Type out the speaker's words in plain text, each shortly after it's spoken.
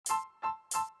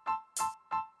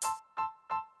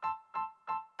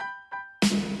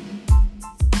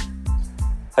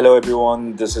Hello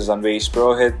everyone, this is Anvesh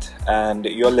Purohit and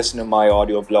you're listening to my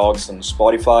audio blogs on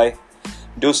Spotify.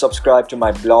 Do subscribe to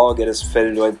my blog, it is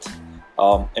filled with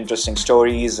interesting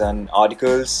stories and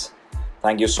articles.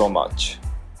 Thank you so much.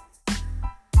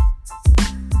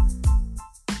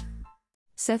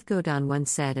 Seth Godin once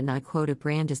said, and I quote, "A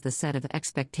brand is the set of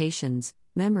expectations,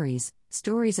 memories,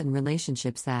 stories, and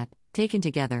relationships that, taken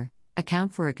together,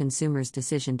 account for a consumer's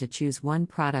decision to choose one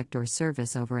product or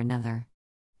service over another."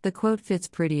 The quote fits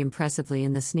pretty impressively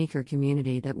in the sneaker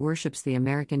community that worships the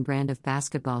American brand of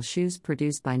basketball shoes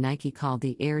produced by Nike called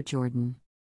the Air Jordan.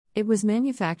 It was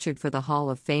manufactured for the Hall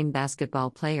of Fame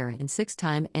basketball player and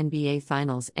six-time NBA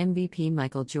Finals MVP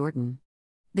Michael Jordan.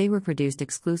 They were produced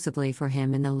exclusively for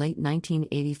him in the late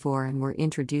 1984 and were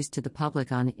introduced to the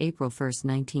public on April 1,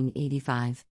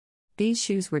 1985. These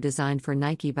shoes were designed for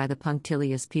Nike by the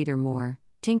punctilious Peter Moore,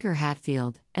 Tinker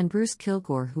Hatfield, and Bruce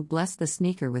Kilgore, who blessed the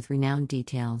sneaker with renowned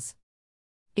details.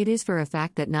 It is for a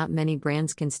fact that not many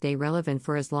brands can stay relevant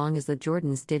for as long as the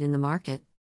Jordans did in the market.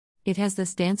 It has the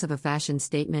stance of a fashion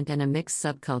statement and a mixed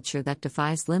subculture that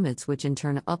defies limits, which in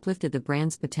turn uplifted the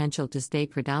brand's potential to stay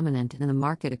predominant in the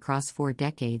market across 4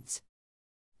 decades.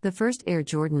 The first Air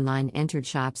Jordan line entered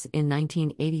shops in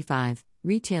 1985,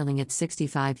 retailing at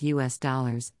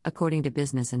 $65, according to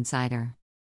Business Insider.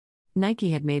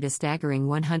 Nike had made a staggering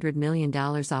 $100 million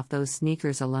off those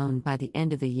sneakers alone by the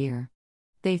end of the year.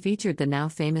 They featured the now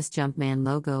famous Jumpman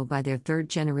logo by their third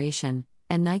generation,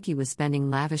 and Nike was spending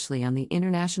lavishly on the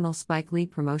international Spike Lee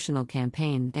promotional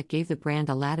campaign that gave the brand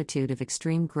a latitude of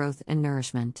extreme growth and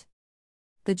nourishment.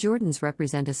 The Jordans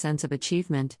represent a sense of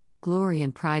achievement, glory,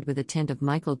 and pride with a tint of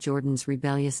Michael Jordan's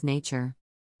rebellious nature.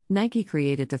 Nike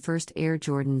created the first Air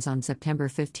Jordans on September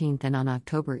 15 and on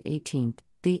October 18,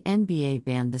 the NBA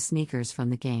banned the sneakers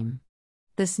from the game.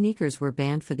 The sneakers were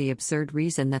banned for the absurd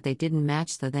reason that they didn't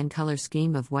match the then color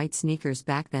scheme of white sneakers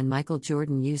back then Michael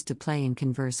Jordan used to play in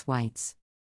Converse whites.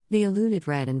 The eluded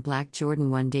red and black Jordan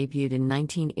 1 debuted in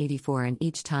 1984, and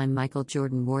each time Michael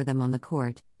Jordan wore them on the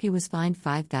court, he was fined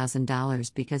 $5,000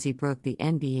 because he broke the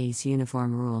NBA's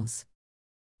uniform rules.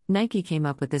 Nike came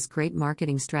up with this great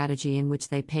marketing strategy in which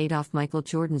they paid off Michael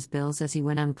Jordan's bills as he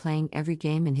went on playing every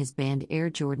game in his banned Air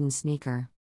Jordan sneaker.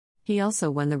 He also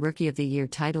won the Rookie of the Year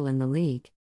title in the league.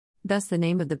 Thus, the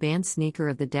name of the banned sneaker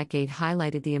of the decade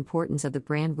highlighted the importance of the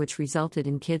brand, which resulted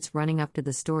in kids running up to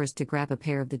the stores to grab a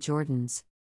pair of the Jordans.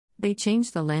 They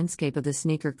changed the landscape of the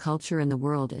sneaker culture in the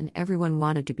world, and everyone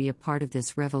wanted to be a part of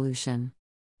this revolution.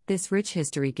 This rich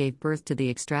history gave birth to the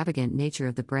extravagant nature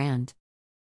of the brand.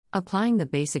 Applying the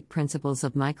basic principles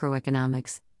of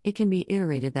microeconomics, it can be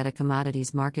iterated that a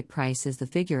commodity's market price is the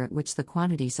figure at which the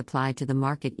quantity supplied to the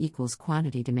market equals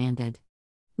quantity demanded.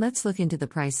 Let's look into the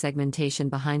price segmentation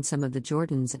behind some of the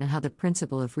Jordans and how the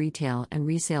principle of retail and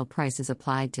resale price is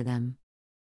applied to them.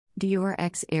 Dior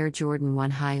X Air Jordan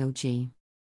 1 High OG.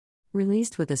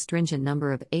 Released with a stringent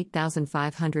number of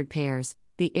 8,500 pairs,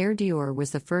 the Air Dior was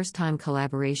the first-time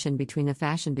collaboration between a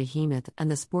fashion behemoth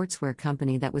and the sportswear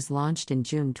company that was launched in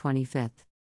June 25.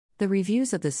 The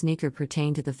reviews of the sneaker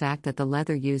pertain to the fact that the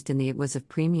leather used in it was of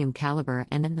premium caliber,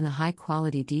 and the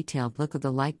high-quality detailed look of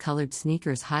the light-colored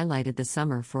sneakers highlighted the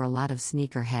summer for a lot of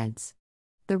sneakerheads.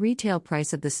 The retail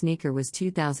price of the sneaker was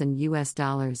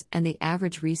 $2,000, and the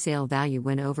average resale value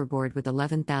went overboard with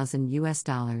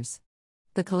 $11,000.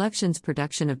 The collection's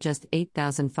production of just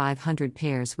 8,500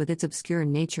 pairs with its obscure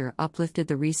nature uplifted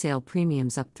the resale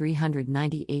premiums up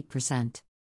 398%.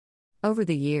 Over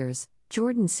the years,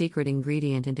 Jordan's secret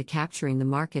ingredient into capturing the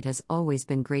market has always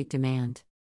been great demand.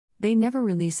 They never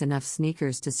release enough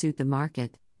sneakers to suit the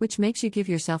market, which makes you give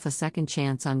yourself a second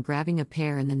chance on grabbing a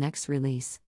pair in the next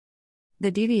release.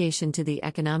 The deviation to the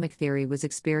economic theory was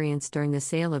experienced during the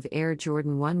sale of Air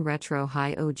Jordan 1 Retro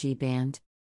High OG band.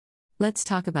 Let's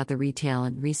talk about the retail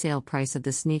and resale price of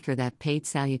the sneaker that paid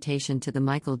salutation to the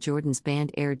Michael Jordan's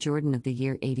banned Air Jordan of the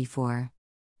year '84.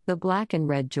 The black and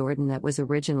red Jordan that was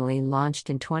originally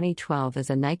launched in 2012 as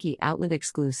a Nike outlet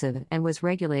exclusive and was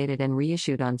regulated and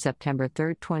reissued on September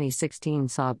 3, 2016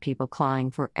 saw people clawing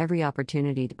for every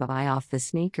opportunity to buy off the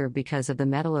sneaker because of the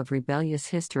medal of rebellious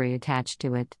history attached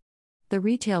to it. The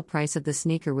retail price of the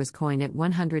sneaker was coined at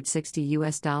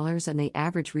 $160, and the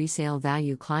average resale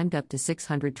value climbed up to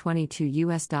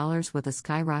 $622 with a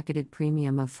skyrocketed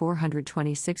premium of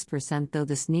 426%, though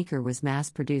the sneaker was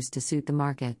mass-produced to suit the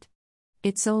market.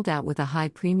 It sold out with a high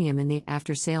premium in the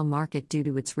after-sale market due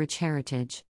to its rich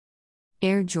heritage.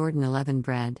 Air Jordan 11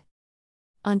 Bread.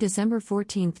 On December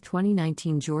 14,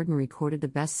 2019, Jordan recorded the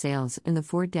best sales in the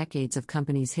 4 decades of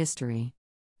company's history.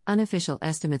 Unofficial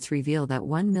estimates reveal that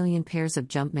 1 million pairs of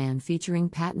Jumpman featuring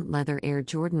patent leather Air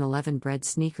Jordan 11 Bread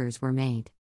sneakers were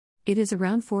made. It is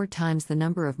around 4 times the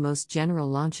number of most general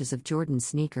launches of Jordan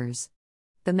sneakers.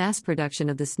 The mass production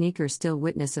of the sneaker still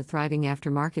witness a thriving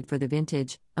aftermarket for the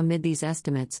vintage, amid these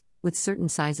estimates, with certain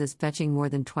sizes fetching more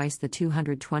than twice the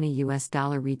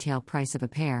 $220 retail price of a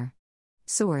pair.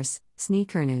 Source: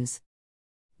 Sneaker News.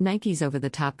 Nike's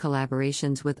over-the-top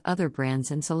collaborations with other brands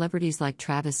and celebrities like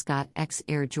Travis Scott x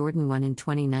Air Jordan 1 in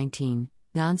 2019,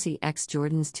 Beyoncé x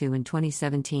Jordans 2 in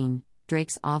 2017,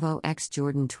 Drake's Avo x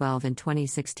Jordan 12 in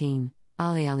 2016,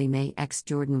 Ali May x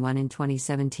Jordan 1 in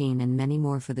 2017 and many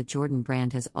more for the Jordan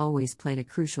brand has always played a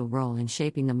crucial role in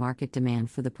shaping the market demand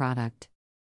for the product.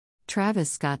 Travis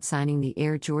Scott signing the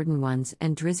Air Jordan 1s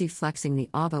and Drizzy flexing the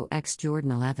Avo x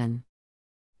Jordan 11.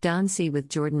 Don C with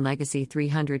Jordan Legacy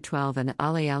 312 and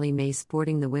Ali May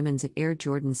sporting the women's Air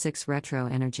Jordan 6 Retro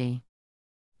Energy.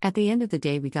 At the end of the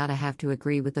day, we gotta have to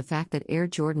agree with the fact that Air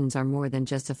Jordans are more than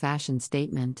just a fashion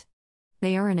statement.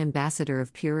 They are an ambassador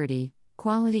of purity,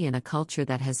 quality, and a culture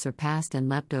that has surpassed and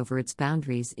leapt over its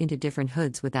boundaries into different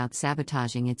hoods without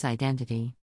sabotaging its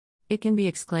identity. It can be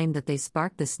exclaimed that they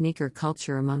sparked the sneaker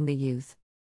culture among the youth.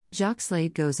 Jacques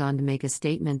Slade goes on to make a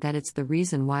statement that it's the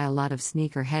reason why a lot of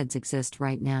sneakerheads exist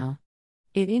right now.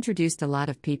 It introduced a lot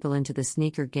of people into the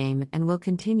sneaker game and will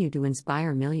continue to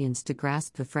inspire millions to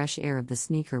grasp the fresh air of the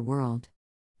sneaker world.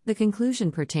 The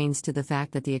conclusion pertains to the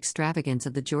fact that the extravagance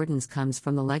of the Jordans comes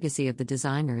from the legacy of the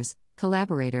designers,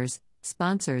 collaborators,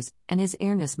 sponsors, and His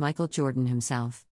Airness Michael Jordan himself.